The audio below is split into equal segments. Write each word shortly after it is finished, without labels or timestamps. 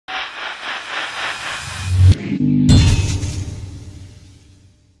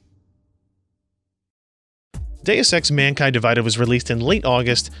Deus Ex Mankind Divided was released in late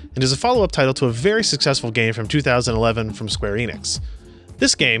August and is a follow-up title to a very successful game from 2011 from Square Enix.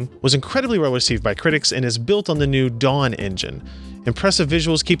 This game was incredibly well received by critics and is built on the new Dawn engine. Impressive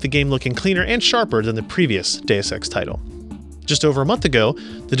visuals keep the game looking cleaner and sharper than the previous Deus Ex title. Just over a month ago,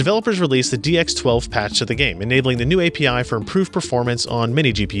 the developers released the DX12 patch to the game, enabling the new API for improved performance on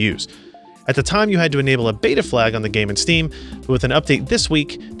many GPUs. At the time, you had to enable a beta flag on the game in Steam, but with an update this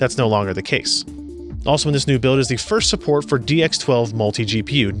week, that's no longer the case. Also in this new build is the first support for DX12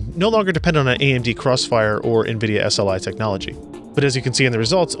 multi-GPU, no longer dependent on AMD Crossfire or NVIDIA SLI technology. But as you can see in the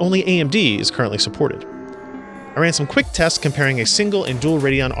results, only AMD is currently supported. I ran some quick tests comparing a single and dual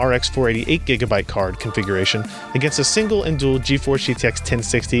Radeon RX 480 8GB card configuration against a single and dual GeForce GTX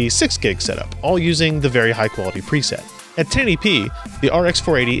 1060 6GB setup, all using the very high-quality preset. At 1080p, the RX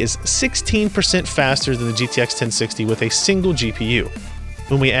 480 is 16% faster than the GTX 1060 with a single GPU.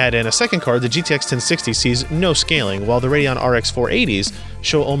 When we add in a second card, the GTX 1060 sees no scaling, while the Radeon RX 480s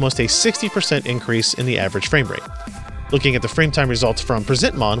show almost a 60% increase in the average frame rate. Looking at the frame time results from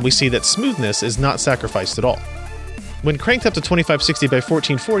PresentMon, we see that smoothness is not sacrificed at all. When cranked up to 2560 by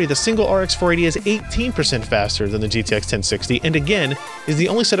 1440, the single RX 480 is 18% faster than the GTX 1060, and again, is the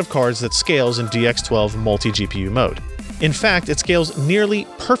only set of cards that scales in DX12 multi-GPU mode. In fact, it scales nearly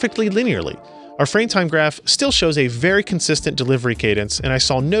perfectly linearly. Our frame time graph still shows a very consistent delivery cadence, and I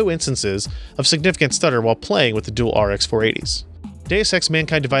saw no instances of significant stutter while playing with the dual RX 480s. Deus Ex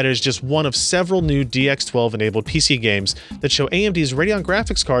Mankind Divided is just one of several new DX12-enabled PC games that show AMD's Radeon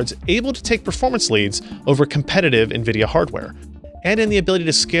graphics cards able to take performance leads over competitive NVIDIA hardware. Add in the ability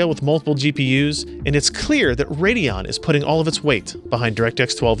to scale with multiple GPUs, and it's clear that Radeon is putting all of its weight behind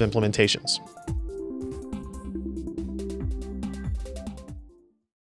DirectX 12 implementations.